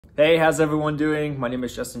Hey, how's everyone doing? My name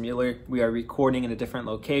is Justin Mueller. We are recording in a different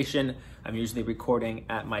location. I'm usually recording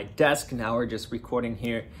at my desk. Now we're just recording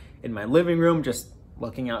here in my living room, just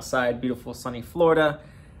looking outside, beautiful sunny Florida.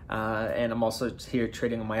 And I'm also here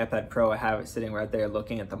trading on my iPad Pro. I have it sitting right there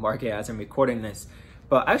looking at the market as I'm recording this.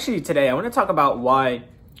 But actually today I want to talk about why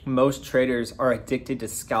most traders are addicted to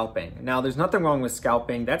scalping. Now there's nothing wrong with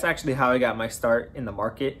scalping. That's actually how I got my start in the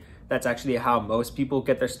market. That's actually how most people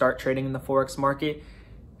get their start trading in the Forex market.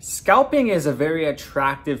 Scalping is a very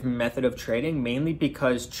attractive method of trading, mainly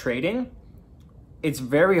because trading, it's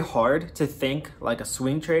very hard to think like a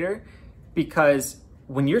swing trader, because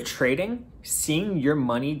when you're trading, seeing your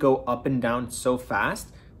money go up and down so fast,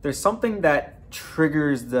 there's something that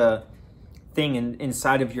triggers the thing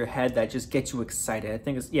inside of your head that just gets you excited. I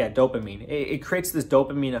think it's, dopamine. It creates this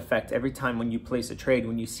dopamine effect every time when you place a trade,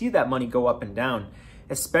 when you see that money go up and down,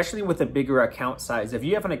 especially with a bigger account size. If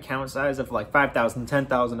you have an account size of like 5,000,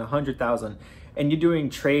 10,000, 100,000, and you're doing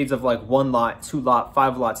trades of like 1 lot, 2 lot,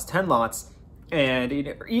 5 lots, 10 lots, and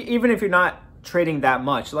even if you're not trading that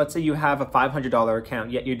much, let's say you have a $500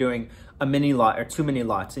 account, yet you're doing a mini lot or 2 mini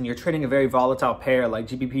lots, and you're trading a very volatile pair like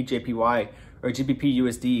GBP JPY or GBP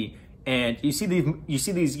USD, and you see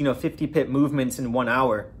these 50 pip movements in 1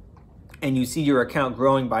 hour, and you see your account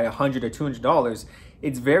growing by $100 or $200,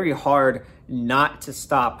 it's very hard not to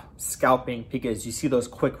stop scalping because you see those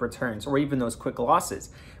quick returns or even those quick losses.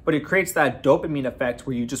 But it creates that dopamine effect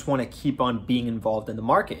where you just want to keep on being involved in the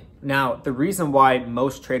market. Now, the reason why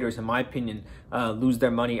most traders, in my opinion, lose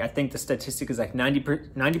their money, I think the statistic is like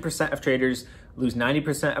 90% of traders lose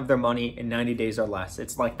 90% of their money in 90 days or less.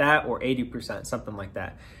 It's like that, or 80%, something like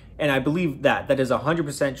that. And I believe that is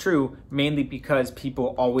 100% true, mainly because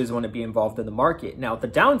people always want to be involved in the market. Now, the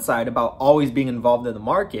downside about always being involved in the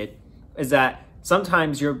market is that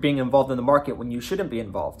sometimes you're being involved in the market when you shouldn't be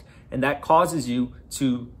involved. And that causes you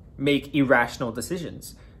to make irrational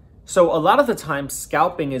decisions. So a lot of the time,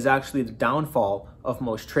 scalping is actually the downfall of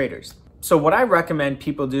most traders. So what I recommend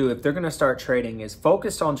people do if they're going to start trading is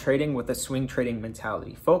focus on trading with a swing trading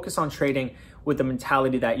mentality. Focus on trading with the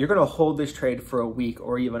mentality that you're going to hold this trade for a week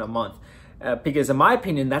or even a month. Because in my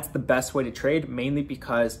opinion, that's the best way to trade, mainly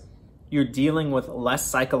because you're dealing with less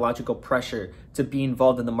psychological pressure to be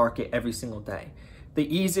involved in the market every single day.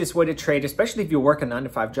 The easiest way to trade, especially if you work a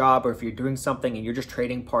 9-to-5 job or if you're doing something and you're just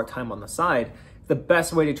trading part-time on the side, the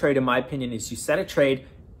best way to trade, in my opinion, is you set a trade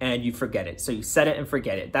and you forget it. So you set it and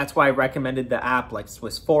forget it. That's why I recommended the app like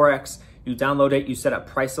Swiss Forex. You download it, you set up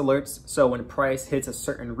price alerts. So when price hits a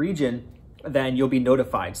certain region, then you'll be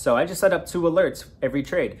notified. So I just set up 2 alerts every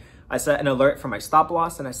trade. I set an alert for my stop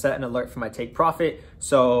loss and I set an alert for my take profit.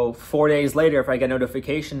 So 4 days later, if I get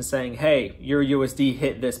notifications saying, hey, your USD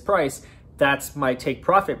hit this price, that's my take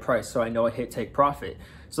profit price. So I know I hit take profit.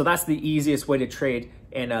 So that's the easiest way to trade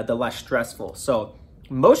and the less stressful. So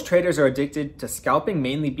most traders are addicted to scalping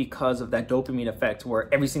mainly because of that dopamine effect,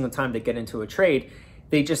 where every single time they get into a trade,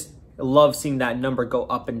 they just love seeing that number go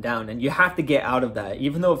up and down. And you have to get out of that.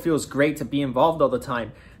 Even though it feels great to be involved all the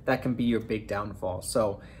time, that can be your big downfall.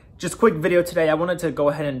 So just quick video today. I wanted to go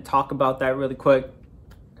ahead and talk about that really quick.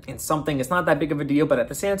 It's something, it's not that big of a deal, but at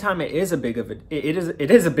the same time, it is a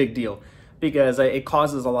big deal because it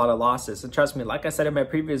causes a lot of losses. And trust me, like I said in my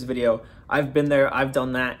previous video, I've been there, I've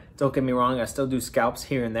done that. Don't get me wrong, I still do scalps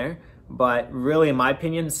here and there. But really, in my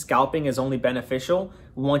opinion, scalping is only beneficial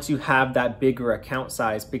once you have that bigger account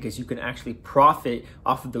size, because you can actually profit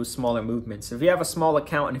off of those smaller movements. So if you have a small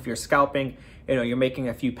account and if you're scalping, you're making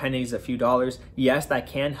a few pennies, a few dollars, yes, that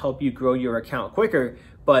can help you grow your account quicker.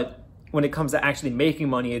 But when it comes to actually making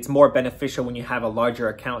money, it's more beneficial when you have a larger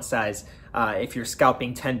account size. If you're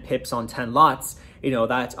scalping 10 pips on 10 lots,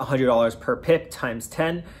 that's $100 per pip times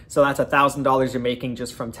 10. So that's $1,000 you're making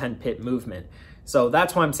just from 10 pip movement. So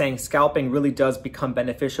that's why I'm saying scalping really does become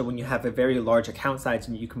beneficial when you have a very large account size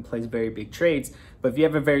and you can place very big trades. But if you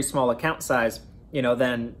have a very small account size,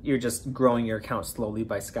 then you're just growing your account slowly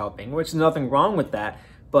by scalping, which is nothing wrong with that.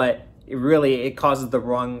 But it causes the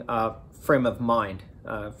wrong frame of mind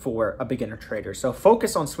for a beginner trader. So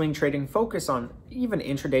focus on swing trading, focus on even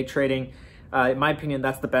intraday trading. In my opinion,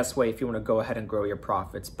 that's the best way if you want to go ahead and grow your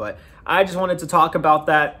profits. But I just wanted to talk about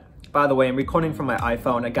that. By the way, I'm recording from my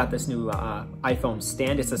iPhone. I got this new iPhone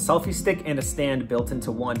stand. It's a selfie stick and a stand built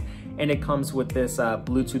into one. And it comes with this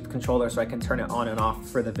Bluetooth controller so I can turn it on and off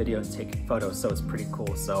for the video and take photos. So it's pretty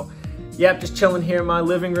cool. So yeah, just chilling here in my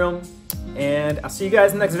living room. And I'll see you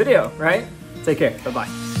guys in the next video, right? Take care.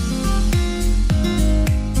 Bye-bye.